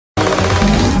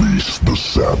Face the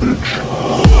savage.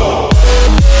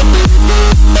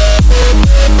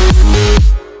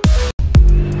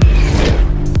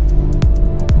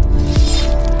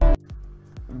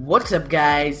 What's up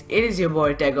guys, it is your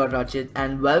boy Rachit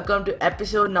and welcome to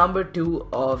episode number 2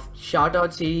 of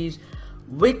Shoutout Series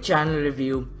with channel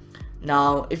review.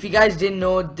 Now if you guys didn't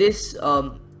know, this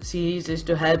series is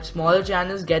to help smaller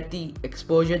channels get the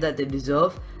exposure that they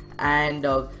deserve, and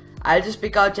I'll just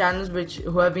pick out channels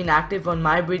who have been active on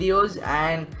my videos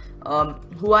and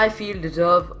who I feel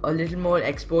deserve a little more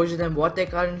exposure than what they're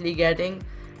currently getting,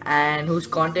 and whose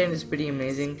content is pretty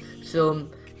amazing. So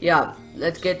yeah,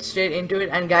 let's get straight into it.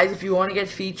 And guys, if you want to get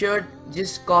featured,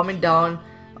 just comment down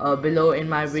below in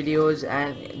my videos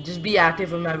and just be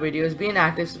active in my videos, be an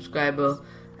active subscriber.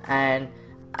 And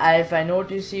if I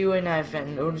notice you and if I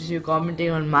notice you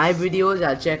commenting on my videos,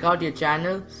 I'll check out your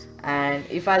channel, and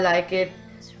if I like it,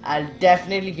 I'll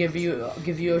definitely give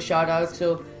you a shout out.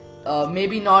 So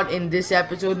maybe not in this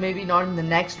episode, maybe not in the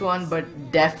next one,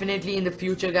 but definitely in the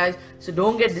future guys. So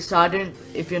don't get disheartened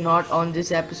if you're not on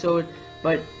this episode,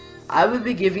 but I will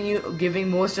be giving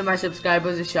most of my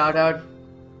subscribers a shout out,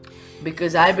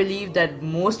 because I believe that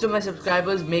most of my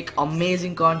subscribers make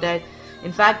amazing content.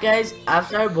 In fact guys, I've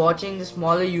started watching the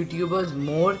smaller YouTubers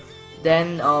more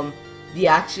than the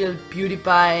actual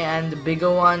PewDiePie and the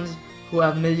bigger ones who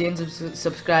have millions of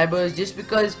subscribers, just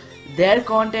because their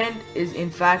content is in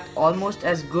fact almost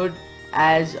as good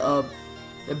as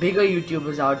the bigger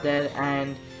YouTubers out there.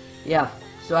 And yeah,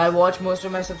 so I watch most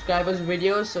of my subscribers'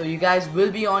 videos, so you guys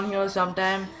will be on here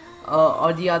sometime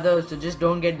or the other, so just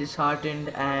don't get disheartened.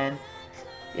 And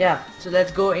yeah, so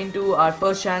let's go into our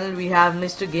first channel. We have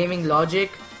Mr. Gaming Logic.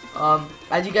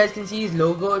 As you guys can see, his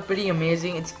logo is pretty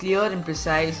amazing. It's clear and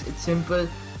precise, it's simple,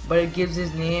 but it gives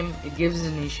his name, it gives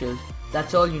his initials.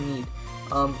 That's all you need.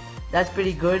 That's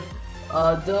pretty good.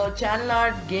 The channel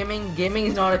art, gaming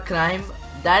is not a crime.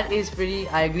 That is pretty,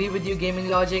 I agree with you, Gaming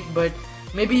Logic, but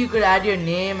maybe you could add your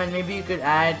name, and maybe you could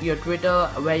add your Twitter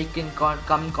where you can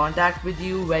come in contact with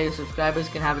you, where your subscribers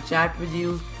can have a chat with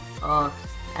you.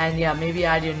 And yeah, maybe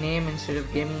add your name instead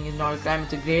of gaming is not a crime.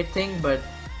 It's a great thing, but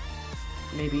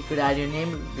maybe you could add your name,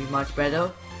 it would be much better,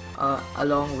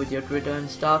 along with your Twitter and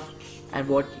stuff, and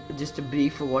just a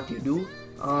brief for what you do.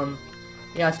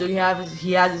 Yeah, so he has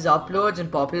his uploads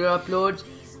and popular uploads,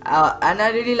 and I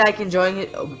really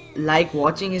like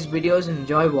watching his videos and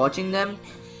enjoy watching them.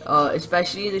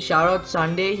 Especially the Shoutout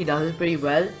Sunday, he does it pretty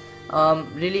well.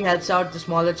 Really helps out the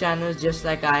smaller channels just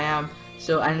like I am.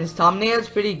 So, and his thumbnail's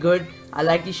pretty good. I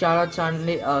like the Shoutout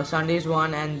Sundays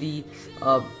one and the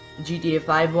GTA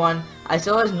 5 one. I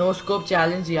saw his no scope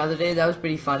challenge the other day. That was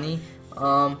pretty funny.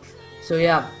 So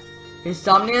yeah, his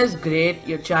thumbnail is great.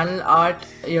 Your channel art,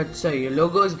 your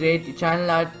logo is great. Your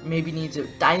channel art maybe needs a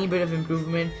tiny bit of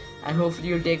improvement, and hopefully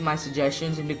you'll take my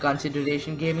suggestions into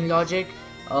consideration, Gaming Logic.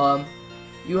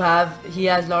 He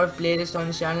has a lot of playlists on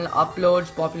his channel,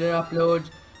 uploads, popular uploads.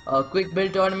 Quick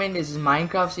Build Tournament is his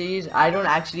Minecraft series. I don't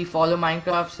actually follow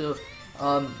Minecraft, so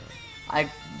I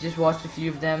just watched a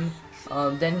few of them.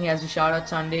 Then he has the Shoutout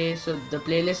Sunday, so the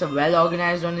playlists are well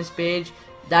organized on his page.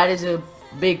 That is a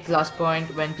big plus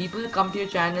point. When people come to your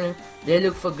channel, they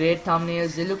look for great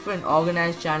thumbnails, they look for an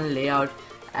organized channel layout,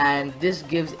 and this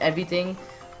gives everything.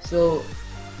 So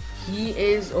he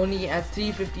is only at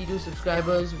 352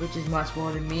 subscribers, which is much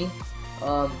more than me.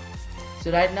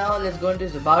 So right now let's go into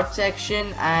his about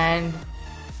section and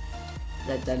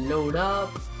let that load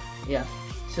up. Yeah,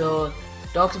 so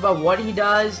talks about what he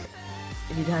does.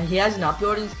 He has an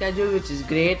uploading schedule which is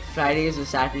great, Fridays or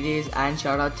Saturdays and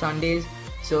Shoutout Sundays.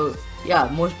 So yeah,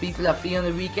 most people are free on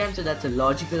the weekend, so that's a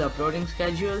logical uploading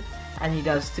schedule. And he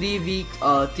does 3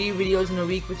 videos in a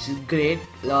week, which is great,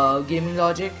 Gaming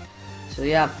Logic. So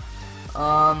yeah,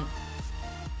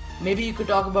 maybe you could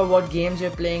talk about what games you're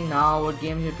playing now, what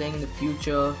games you're playing in the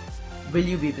future, will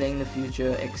you be playing in the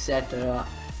future, etc.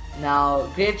 Now,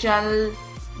 great channel,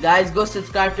 guys, go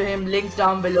subscribe to him, links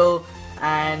down below,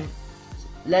 and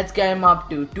let's get him up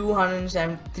to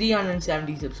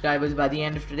 370 subscribers by the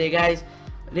end of today, guys.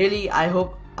 Really, I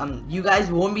hope you guys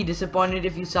won't be disappointed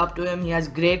if you sub to him. He has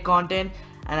great content,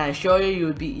 and I assure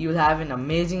you you'll have an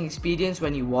amazing experience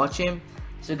when you watch him.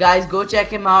 So guys, go check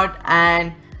him out,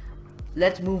 and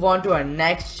let's move on to our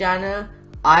next channel,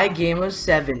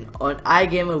 iGamer7 or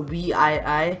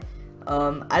iGamerVII.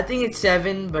 I think it's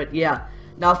 7, but yeah.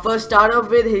 Now first start off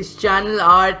with his channel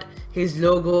art, his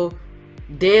logo.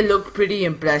 They look pretty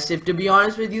impressive. To be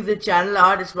honest with you, the channel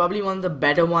art is probably one of the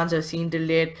better ones I've seen till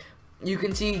date. You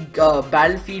can see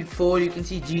Battlefield 4, you can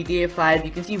see GTA 5, you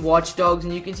can see Watch Dogs,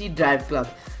 and you can see Drive Club.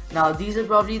 Now these are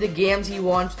probably the games he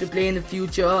wants to play in the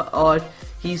future, or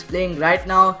he's playing right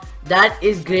now. That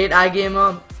is great,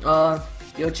 iGamer.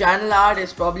 Your channel art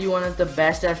is probably one of the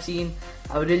best I've seen.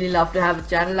 I would really love to have a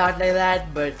channel art like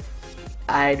that, but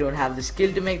I don't have the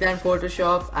skill to make that in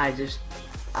Photoshop.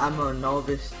 I'm a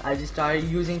novice. I just started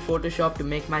using Photoshop to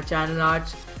make my channel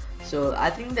arts, so I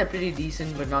think they're pretty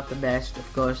decent, but not the best,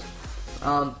 of course.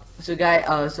 So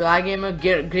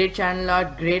iGamer, great channel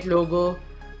art, great logo.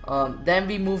 Then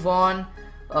we move on.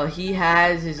 He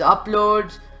has his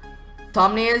uploads.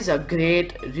 Thumbnails are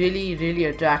great, really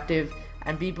attractive,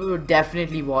 and people would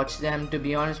definitely watch them, to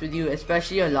be honest with you,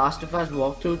 especially your Last of Us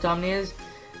walkthrough thumbnails.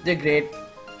 They're great.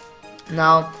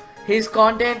 Now his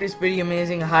content is pretty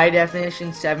amazing, high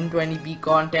definition 720p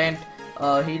content.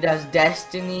 He does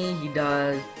Destiny, he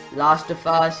does Last of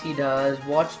Us, he does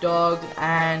Watch Dogs,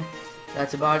 and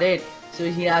that's about it. So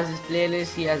he has his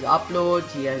playlist, he has uploads,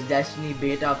 he has Destiny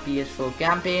beta PS4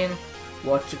 campaign.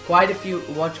 Watch quite a few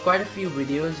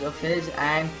videos of his,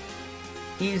 and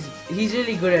he's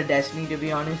really good at Destiny, to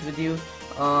be honest with you.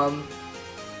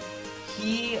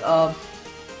 He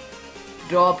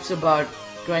drops about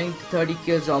 20 to 30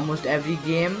 kills almost every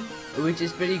game, which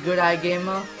is pretty good,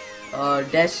 iGamer.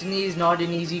 Destiny is not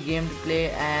an easy game to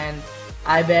play, and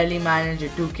I barely manage a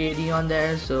 2 KD on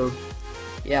there, so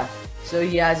yeah. So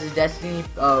he has his Destiny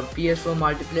PS4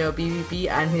 multiplayer PvP,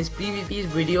 and his PvP's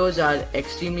videos are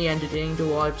extremely entertaining to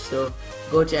watch, so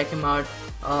go check him out.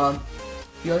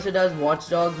 He also does Watch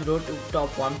Dogs Road to Top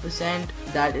 1%.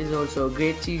 That is also a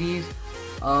great series.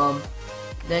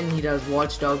 Then he does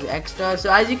Watch Dogs Extra.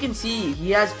 So as you can see,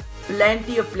 he has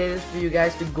plenty of playlists for you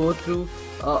guys to go through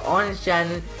on his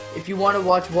channel. If you want to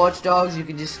watch Watch Dogs, you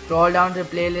can just scroll down to the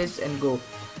playlist and go.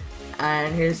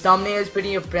 And his thumbnail is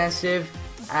pretty impressive,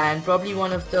 and probably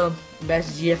one of the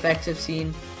best GFX I've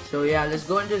seen. So yeah, let's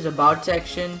go into his about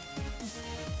section.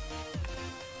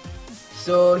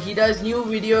 So he does new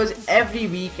videos every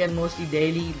week and mostly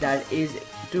daily. That is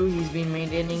true, he's been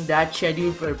maintaining that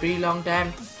schedule for a pretty long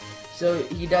time. So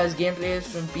he does gameplays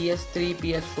from PS3,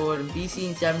 PS4 and PC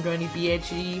in 720p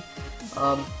HD.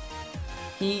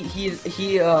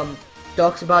 He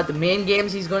talks about the main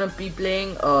games he's gonna be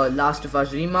playing, Last of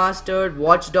Us Remastered,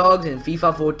 Watch Dogs and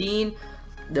FIFA 14.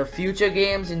 The future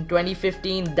games in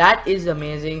 2015. That is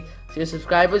amazing. So your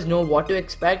subscribers know what to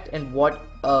expect and what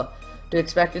to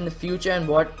expect in the future and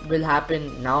what will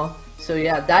happen now. So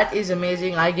yeah, that is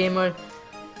amazing. iGamer,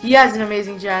 he has an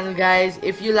amazing channel, guys.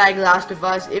 If you like Last of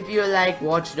Us, if you like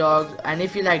Watch Dogs, and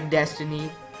if you like Destiny,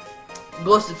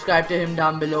 go subscribe to him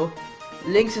down below.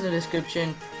 Links in the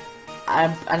description.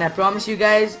 And I promise you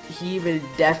guys, he will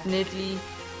definitely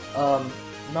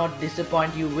not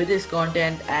disappoint you with his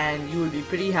content, and you will be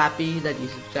pretty happy that you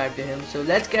subscribe to him. So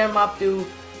let's get him up to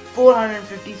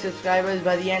 450 subscribers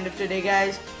by the end of today,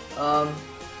 guys.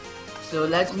 So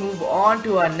let's move on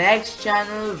to our next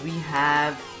channel. We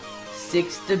have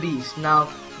SixDaBeast. Now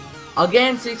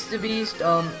again, SixDaBeast,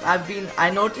 I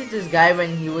noticed this guy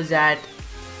when he was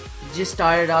just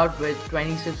started out with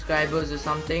 20 subscribers or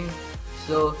something.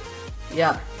 So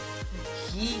yeah,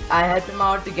 I helped him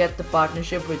out to get the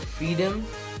partnership with Freedom,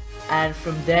 and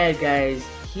from there, guys,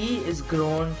 he is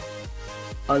grown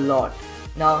a lot.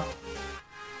 Now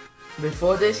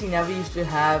before this, he never used to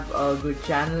have a good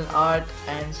channel art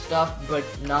and stuff, but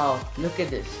now look at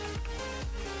this.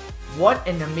 What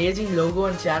an amazing logo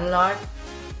and channel art.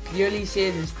 Clearly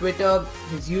says his Twitter,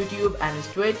 his YouTube and his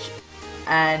Twitch.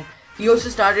 And he also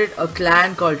started a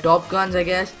clan called Top Guns, I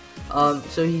guess.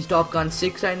 So he's Top Gun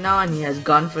 6 right now, and he has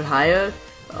Gun for Hire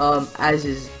as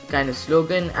his kind of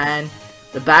slogan. And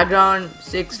the background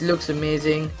 6 looks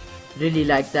amazing, really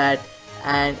like that.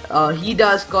 And he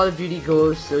does Call of Duty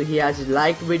Ghosts, so he has his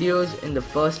liked videos in the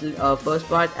first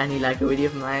part, and he liked a video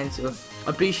of mine, so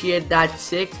appreciate that.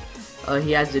 6.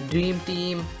 He has the Dream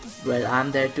Team. Well,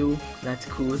 I'm there too. That's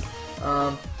cool.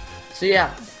 So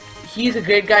yeah, he's a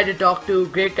great guy to talk to,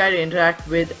 great guy to interact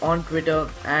with on Twitter,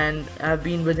 and I've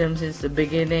been with him since the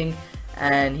beginning,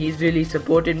 and he's really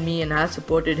supported me and has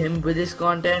supported him with his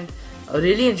content. I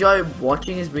really enjoy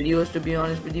watching his videos, to be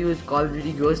honest with you. His Call of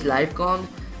Duty Ghosts live comms,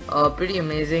 pretty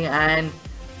amazing. And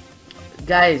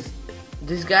guys,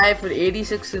 this guy for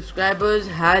 86 subscribers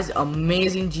has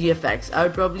amazing GFX. I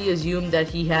would probably assume that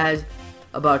he has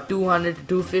about 200 to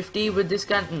 250 with this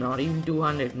kind, not even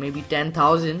 200, maybe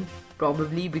 10,000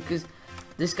 probably, because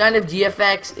this kind of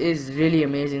GFX is really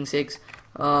amazing. 6.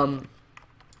 The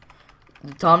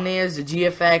thumbnails, the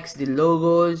GFX, the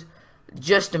logos,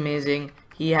 just amazing.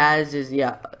 He has his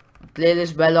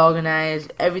playlist well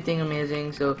organized, everything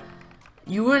amazing. So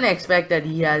you wouldn't expect that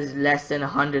he has less than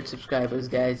 100 subscribers,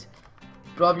 guys.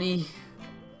 Probably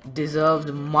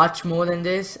deserves much more than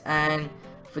this, and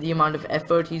for the amount of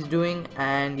effort he's doing.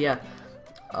 And yeah,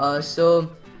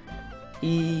 so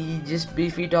he just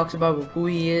briefly talks about who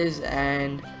he is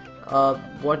and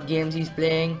what games he's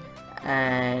playing,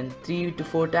 and 3 to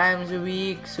 4 times a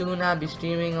week. Soon I'll be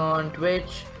streaming on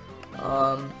Twitch.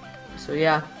 So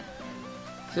yeah,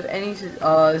 so any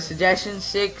suggestions?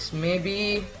 Six,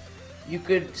 maybe you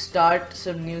could start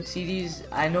some new series.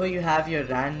 I know you have your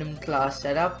random class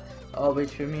set up,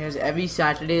 which premieres every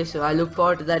Saturday, so I look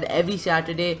forward to that every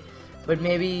Saturday. But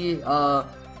maybe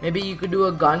you could do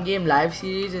a gun game live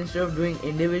series instead of doing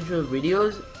individual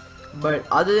videos. But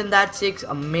other than that, Six,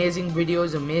 amazing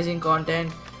videos, amazing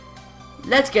content.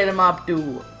 Let's get him up to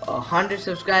 100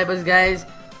 subscribers, guys,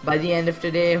 by the end of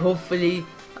today, hopefully.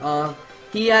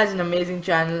 He has an amazing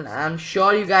channel. I'm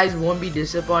sure you guys won't be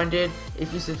disappointed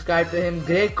if you subscribe to him.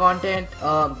 Great content,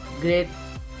 great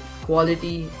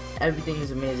quality, everything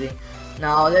is amazing.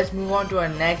 Now let's move on to our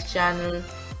next channel.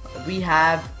 We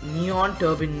have Neon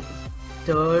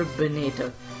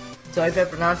Turbanator. Sorry if I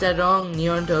pronounced that wrong.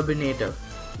 Neon Turbanator.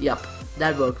 Yup,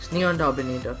 that works. Neon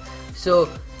Turbanator. So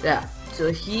yeah,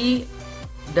 so he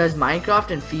does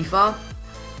Minecraft and FIFA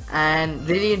and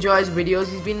really enjoys videos.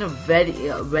 He's been a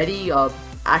very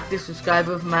active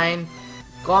subscriber of mine.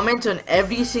 Comments on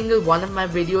every single one of my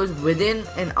videos within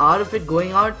an hour of it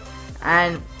going out,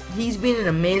 and he's been an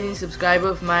amazing subscriber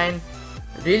of mine.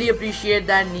 Really appreciate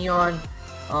that, Neon.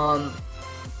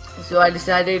 So I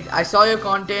decided, I saw your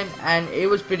content and it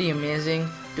was pretty amazing,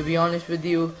 to be honest with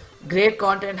you. Great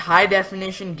content, high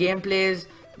definition gameplays,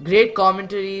 great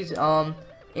commentaries,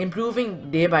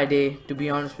 improving day by day, to be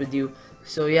honest with you.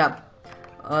 So yeah,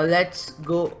 let's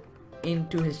go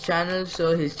into his channel.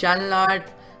 So his channel art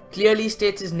clearly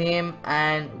states his name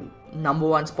and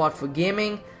 #1 spot for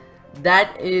gaming.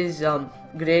 That is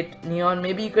great, Neon.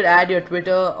 Maybe you could add your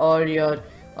Twitter or your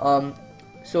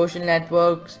social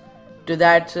networks to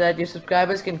that, so that your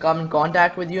subscribers can come in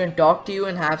contact with you and talk to you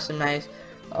and have some nice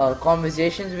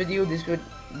conversations with you. This would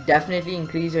definitely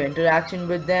increase your interaction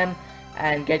with them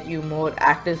and get you more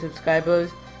active subscribers.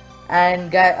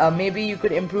 And maybe you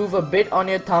could improve a bit on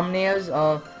your thumbnails.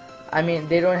 I mean,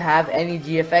 they don't have any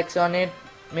GFX on it.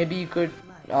 Maybe you could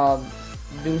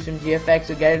do some GFX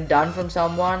to get it done from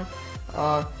someone.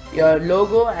 Your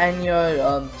logo and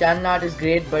your channel art is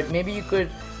great, but maybe you could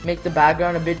make the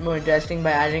background a bit more interesting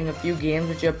by adding a few games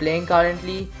which you're playing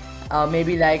currently.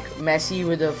 Maybe like Messi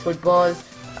with a football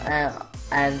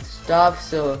and stuff.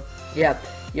 So yeah,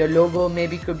 your logo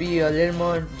maybe could be a little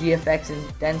more GFX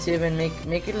intensive and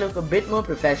make it look a bit more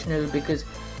professional, because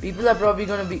people are probably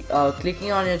going to be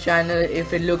clicking on your channel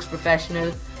if it looks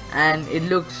professional and it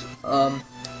looks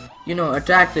you know,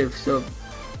 attractive. So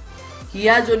he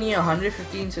has only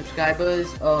 115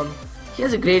 subscribers. He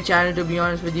has a great channel, to be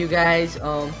honest with you guys.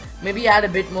 Maybe add a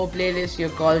bit more playlists, your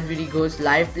Call of Duty Ghost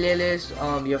live playlist,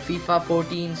 your FIFA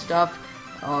 14 stuff.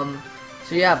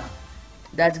 So yeah,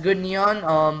 that's good,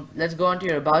 Neon. Let's go on to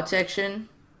your about section.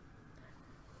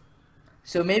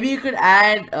 So maybe you could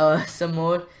add some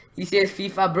more. He says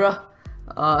FIFA, bro.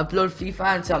 Upload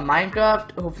FIFA and some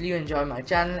Minecraft. Hopefully you enjoy my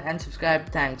channel and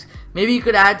subscribe. Thanks. Maybe you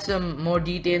could add some more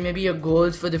detail. Maybe your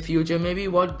goals for the future. Maybe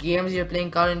what games you're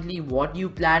playing currently. What you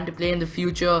plan to play in the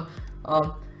future.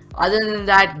 Other than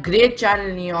that, great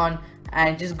channel, Neon.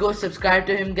 And just go subscribe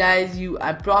to him, guys.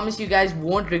 I promise you guys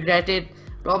won't regret it.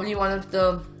 Probably one of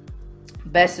the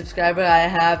best subscriber I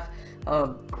have.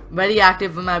 Very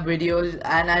active in my videos,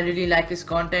 and I really like his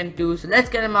content too. So let's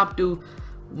get him up to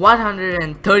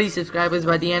 130 subscribers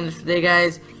by the end of today,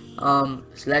 guys.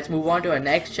 So let's move on to our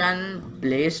next channel,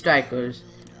 Blaze Strikers.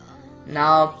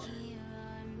 Now,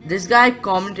 this guy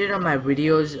commented on my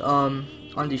videos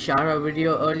on the shoutout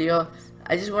video earlier.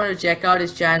 I just wanted to check out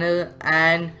his channel,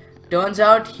 and turns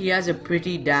out he has a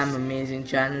pretty damn amazing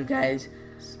channel, guys.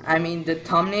 I mean, the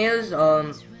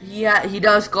thumbnails, he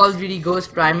does Call of Duty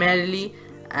Ghost primarily,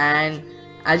 and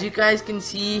as you guys can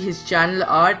see, his channel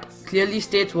art clearly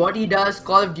states what he does,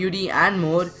 Call of Duty and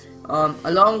more,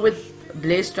 along with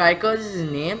Blaze Strikers is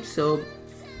his name. So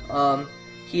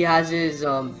he has his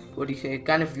what do you say,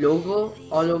 kind of logo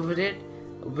all over it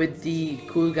with the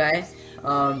cool guy.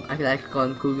 I like to call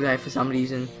him cool guy for some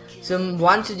reason. So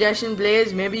one suggestion,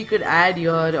 Blaze, maybe you could add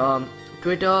your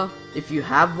Twitter if you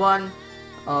have one,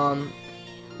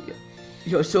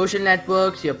 your social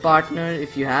networks, your partner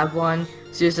if you have one,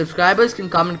 so your subscribers can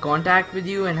come in contact with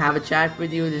you and have a chat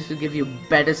with you. This will give you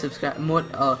better more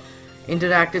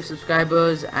interactive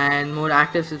subscribers and more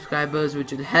active subscribers,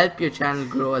 which will help your channel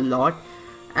grow a lot.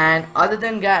 And other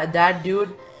than that,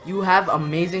 dude, you have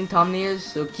amazing thumbnails,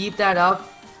 so keep that up.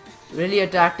 Really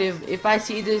attractive. If I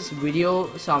see this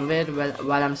video somewhere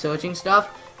while I'm searching stuff,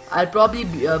 I'll probably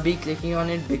be clicking on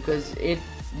it because it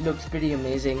looks pretty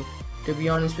amazing, to be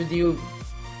honest with you.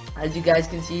 As you guys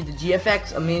can see, the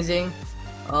GFX amazing.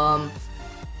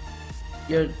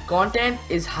 Your content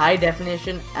is high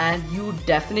definition, and you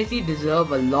definitely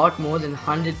deserve a lot more than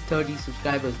 130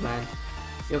 subscribers, man.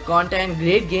 Your content,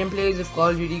 great gameplays of Call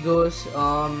of Duty Ghosts,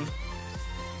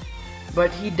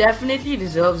 but he definitely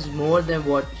deserves more than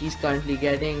what he's currently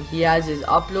getting. He has his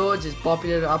uploads, his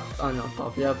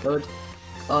uploads,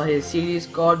 his series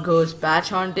called Ghost Patch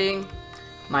Hunting,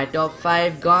 my top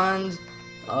 5 guns,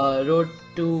 Road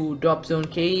to Drop Zone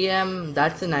KEM.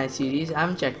 That's a nice series, I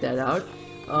haven't checked that out.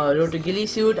 Road to Ghillie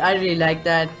Suit, I really like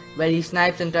that, where he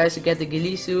snipes and tries to get the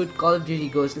ghillie suit. Call of Duty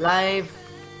Ghosts Live,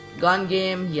 Gun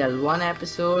Game, he has 1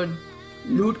 episode.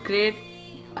 Loot Crate,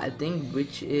 I think,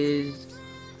 which is,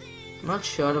 not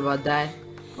sure about that.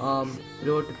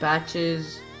 Road to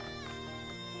Patches.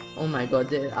 Oh my god,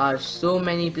 there are so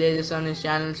many playlists on his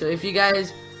channel. So if you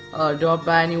guys drop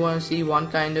by and you want to see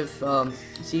one kind of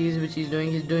series which he's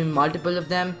doing multiple of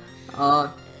them.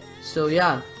 So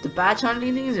yeah, the patch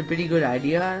hunting thing is a pretty good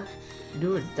idea,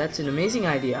 dude. That's an amazing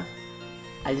idea.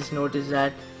 I just noticed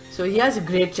that. So he has a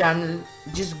great channel.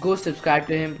 Just go subscribe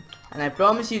to him, and I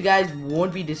promise you guys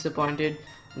won't be disappointed.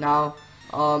 Now,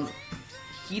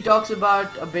 he talks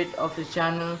about a bit of his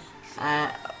channel.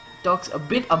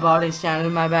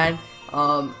 My bad.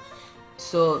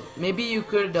 So maybe you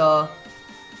could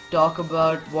talk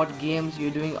about what games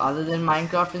you're doing other than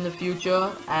Minecraft in the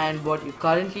future, and what you're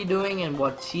currently doing, and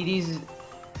what series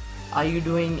are you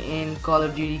doing in Call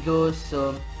of Duty Ghosts.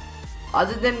 So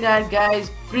other than that,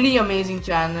 guys, pretty amazing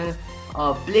channel,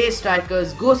 Blaze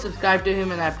Strikers. Go subscribe to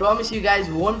him, and I promise you guys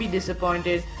won't be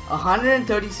disappointed.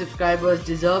 130 subscribers,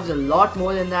 deserves a lot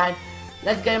more than that.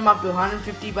 Let's get him up to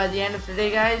 150 by the end of the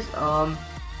day, guys.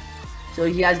 So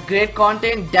he has great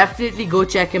content, definitely go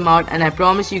check him out, and I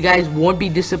promise you guys won't be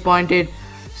disappointed.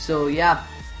 So yeah,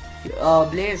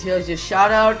 Blaze, here's your shout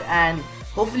out, and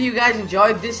hopefully you guys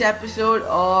enjoyed this episode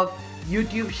of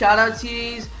YouTube Shoutout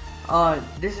Series.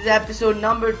 This is episode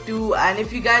number 2, and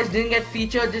if you guys didn't get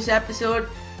featured this episode,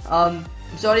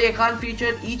 sorry I can't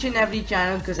feature each and every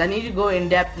channel because I need to go in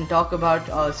depth and talk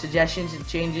about suggestions and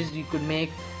changes you could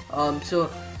make. So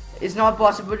it's not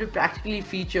possible to practically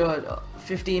feature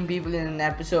 15 people in an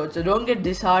episode, so don't get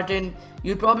disheartened.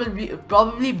 You'll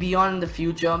probably be on in the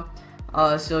future.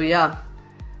 So yeah,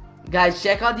 guys,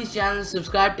 check out these channels,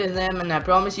 subscribe to them, and I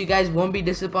promise you guys won't be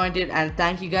disappointed. And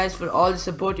thank you guys for all the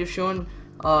support you've shown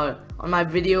on my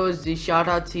videos, the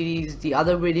Shoutout series, the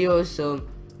other videos, so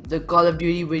the Call of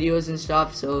Duty videos and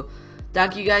stuff. So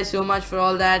thank you guys so much for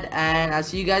all that, and I'll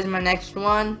see you guys in my next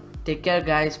one. Take care,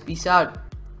 guys. Peace out.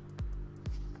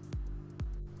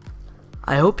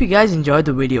 I hope you guys enjoyed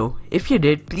the video. If you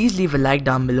did, please leave a like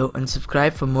down below and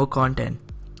subscribe for more content.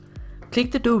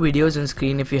 Click the 2 videos on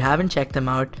screen if you haven't checked them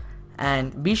out,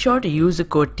 and be sure to use the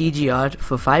code TGR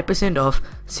for 5% off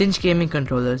Cinch Gaming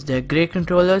controllers. They're great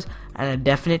controllers, and I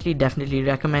definitely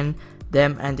recommend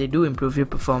them, and they do improve your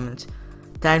performance.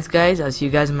 Thanks guys, I'll see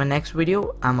you guys in my next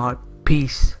video. I'm out.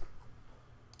 Peace.